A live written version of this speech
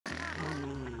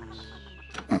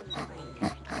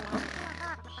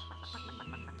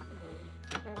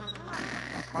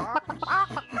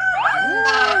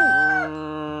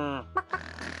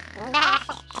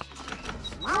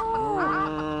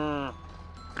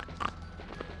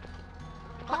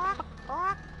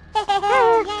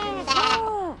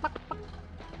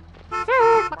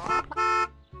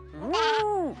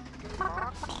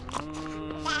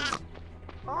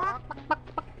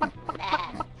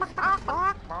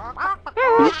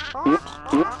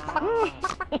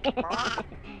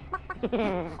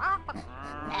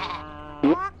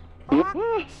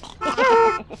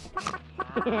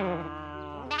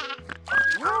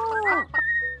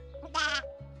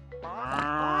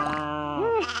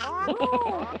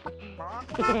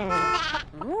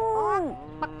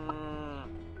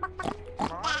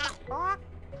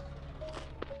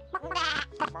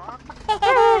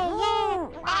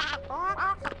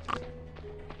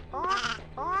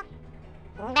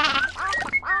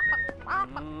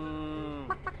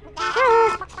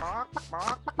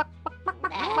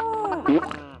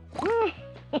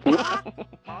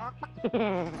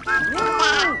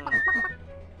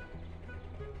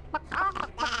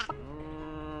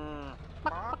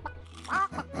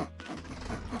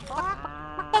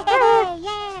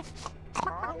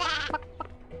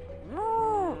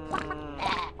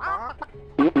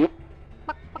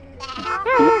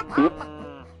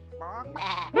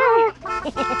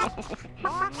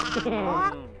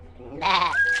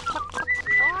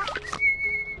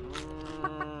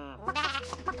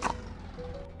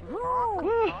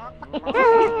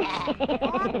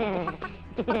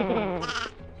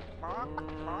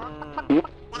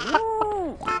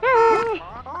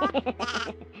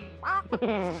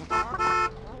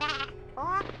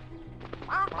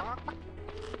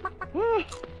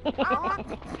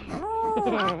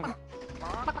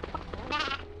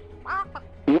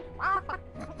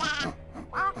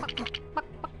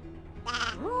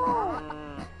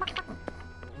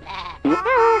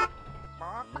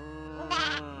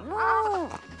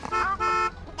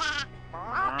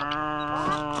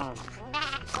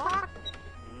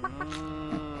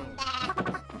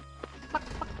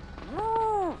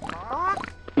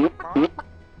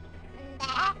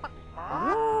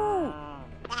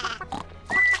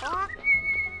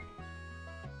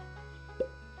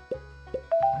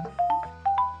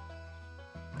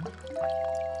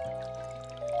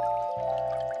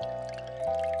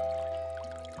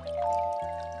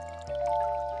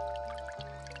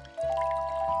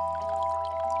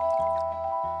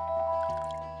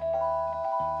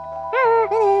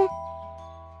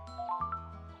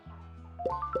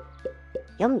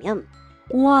Yum yum.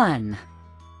 1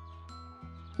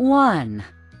 1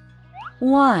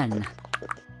 1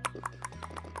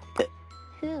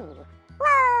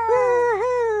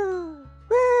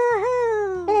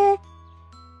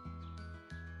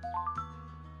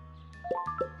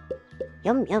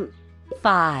 Yum yum.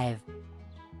 5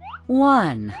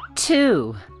 1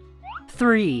 2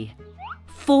 3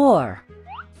 4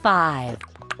 5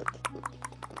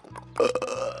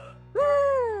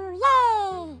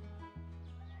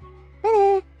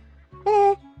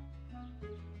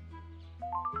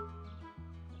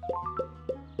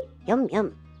 Yum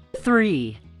yum.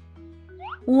 3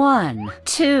 1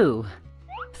 2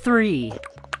 3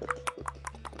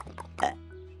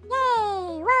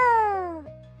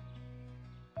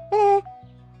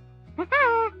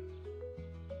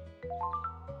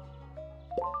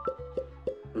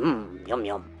 Yum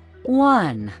yum.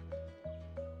 1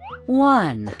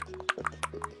 1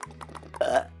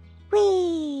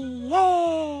 Wee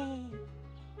yay.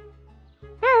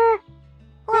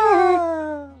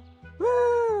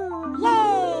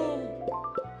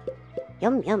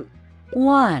 Yum yum.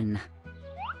 1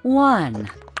 1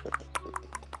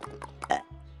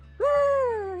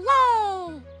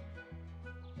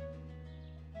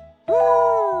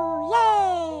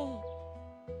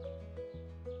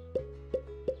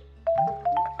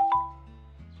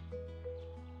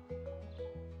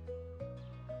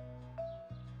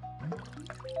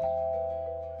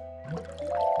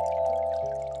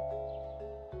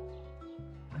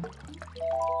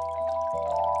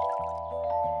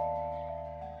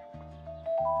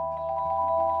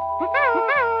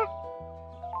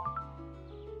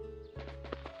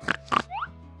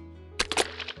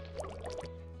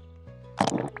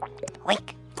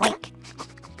 Oink oink.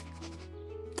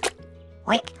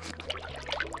 Oink.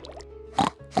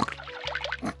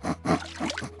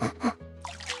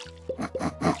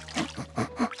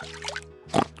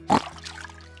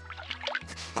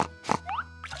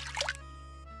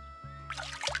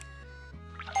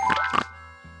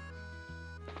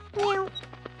 Meow.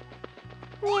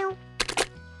 Meow.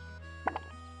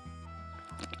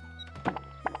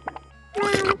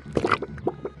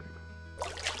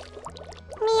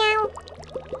 Meow.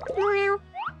 Meow. Meow.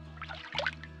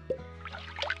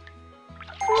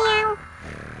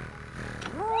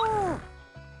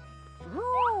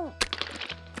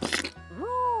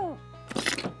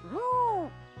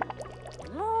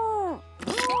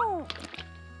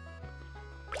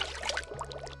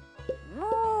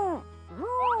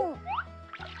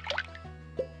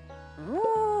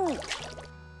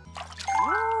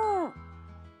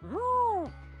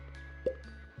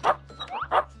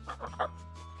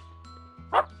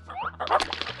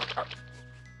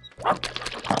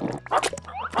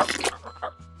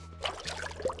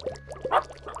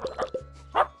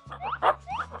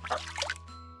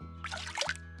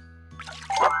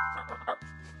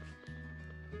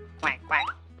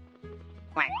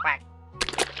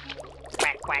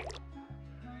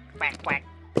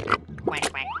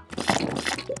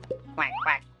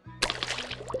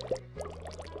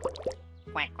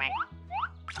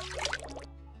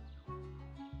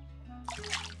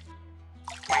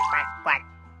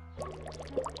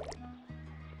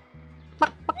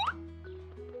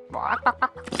 แ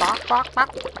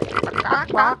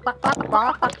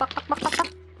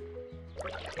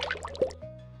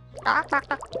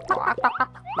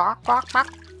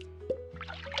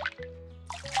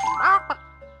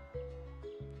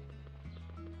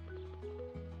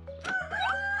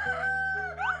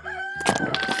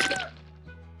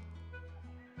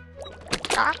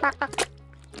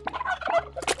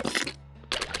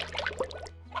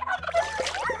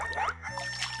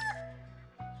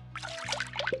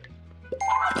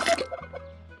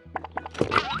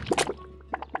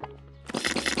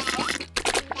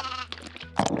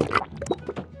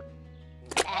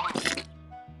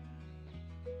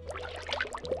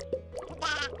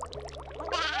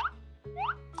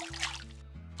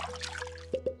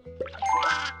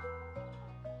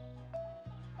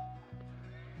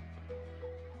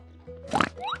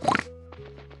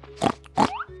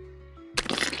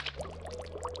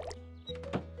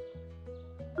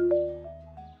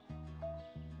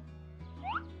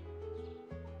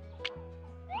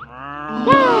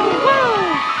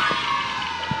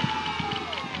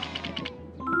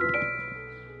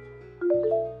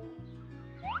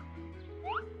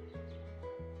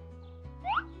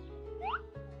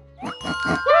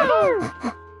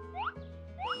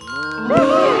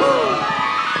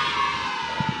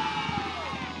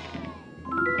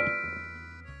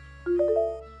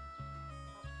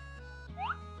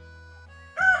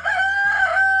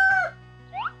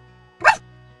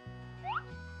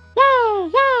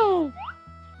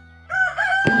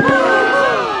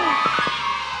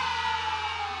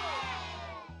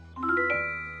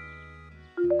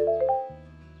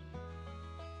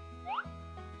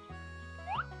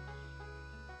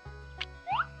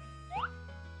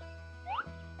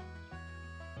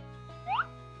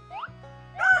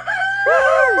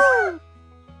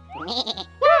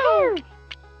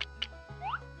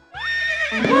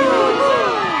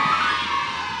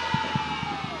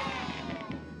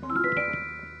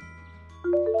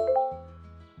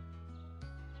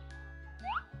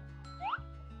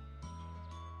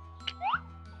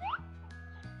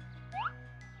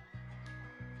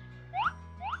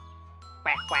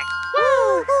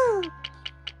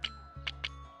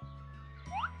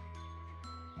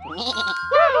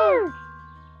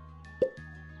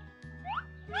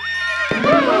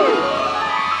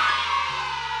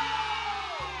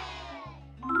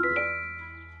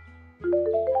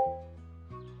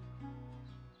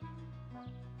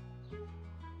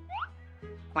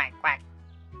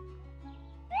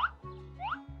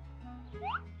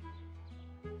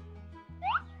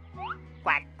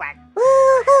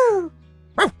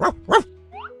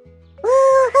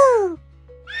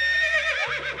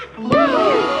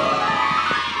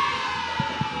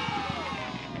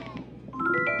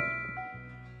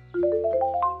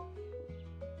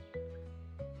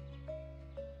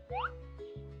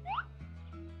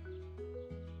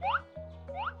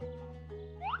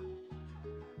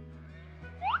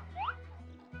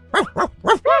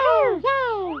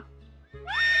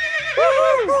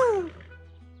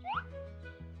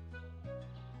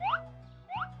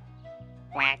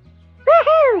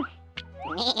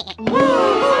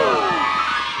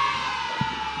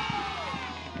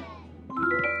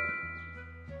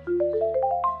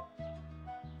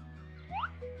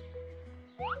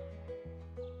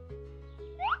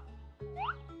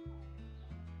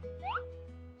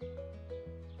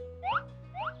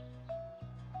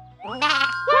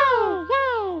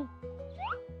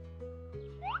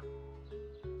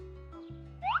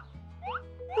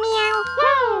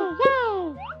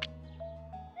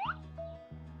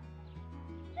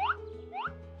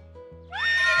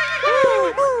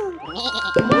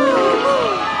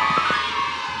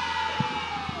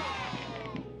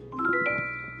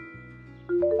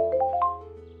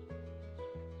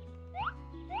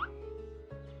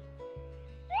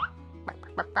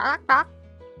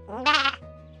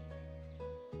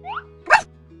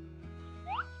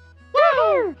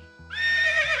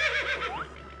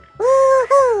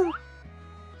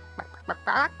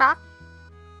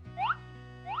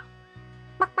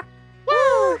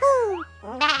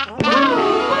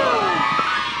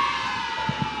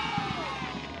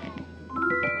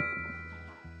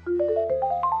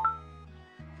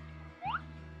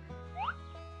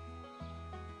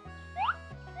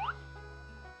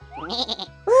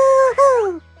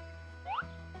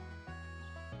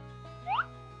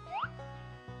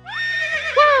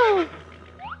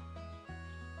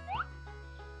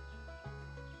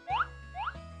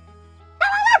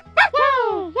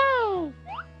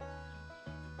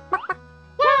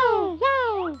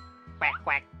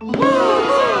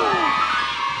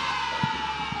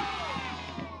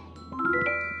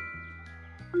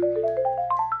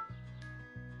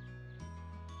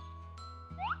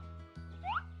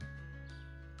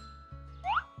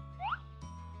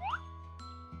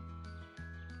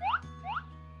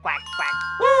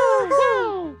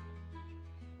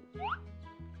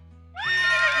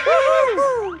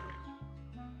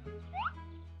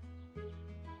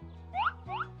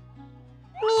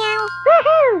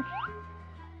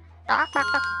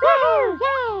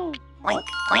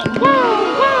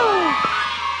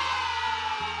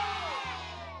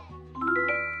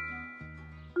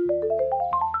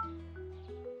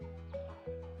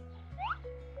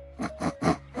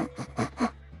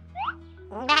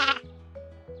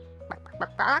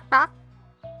ต๊อกต๊อก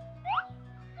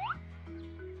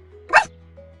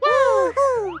วู้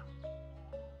ฮู้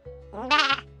แดะ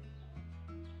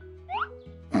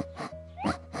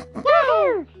วู้ฮู้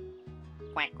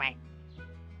แกว่งแกว่ง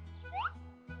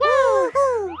วู้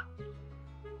ฮู้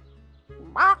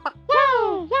บอกบอกวู้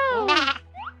ฮู้แดะ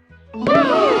วู้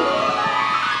ฮู้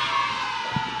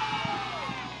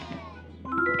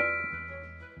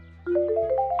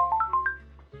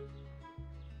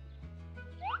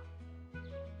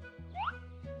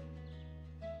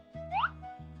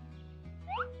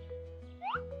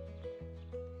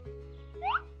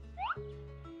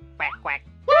แกว่งแกว่ง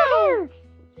วู้ฮู้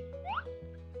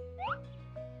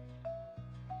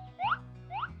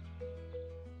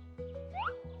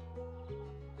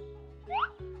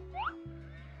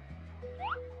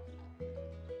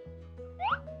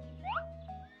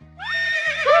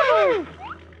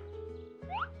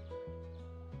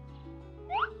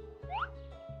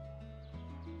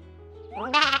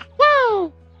แดะวู้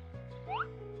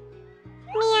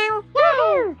เมียววู้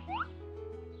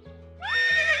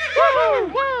วู้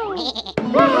วู้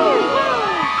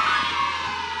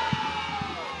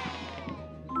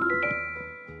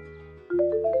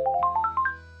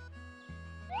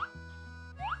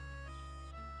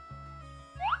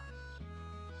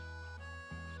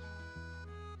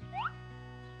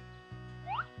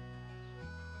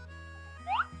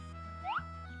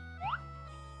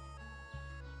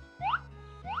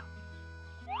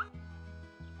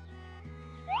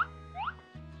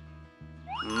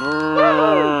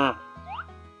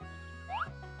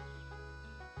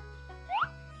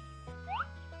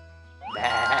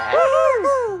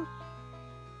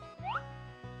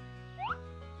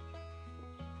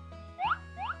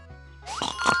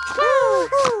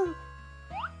วู้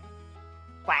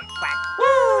แกว่งแกว่ง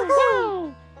วู้ฮู้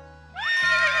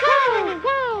วู้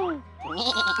ฮู้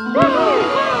วู้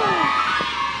ฮู้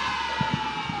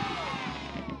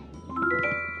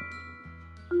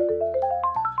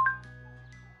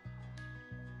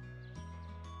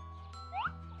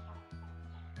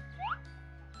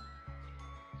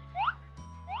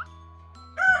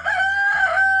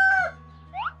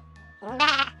แด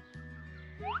ะ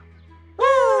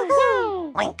วู้ฮู้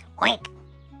วิงวิง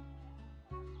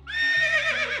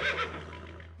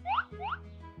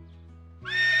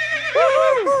วู้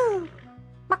ฮู้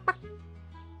ปักปัก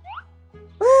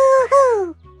วู้ฮู้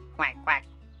แกว่งแกว่ง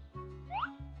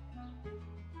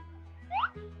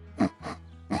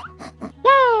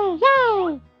วู้ฮู้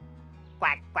แก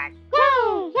ว่งแกว่งวู้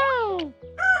ฮู้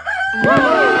วู้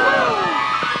ฮู้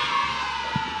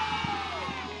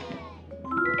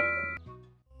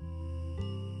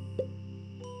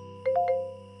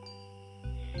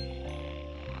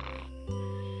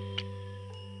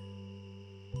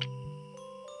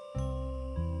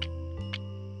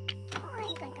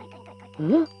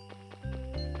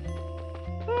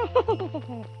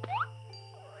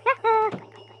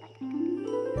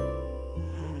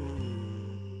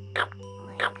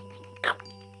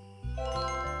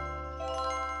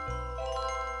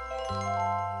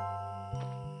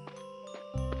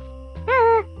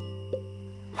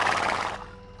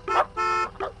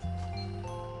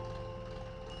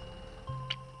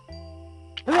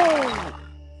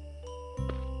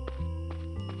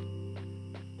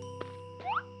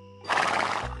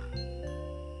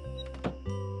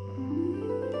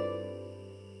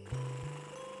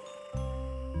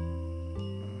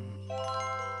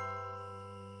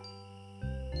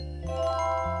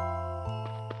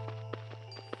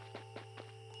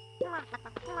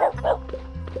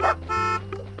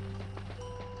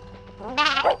แด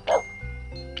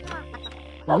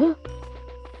ะ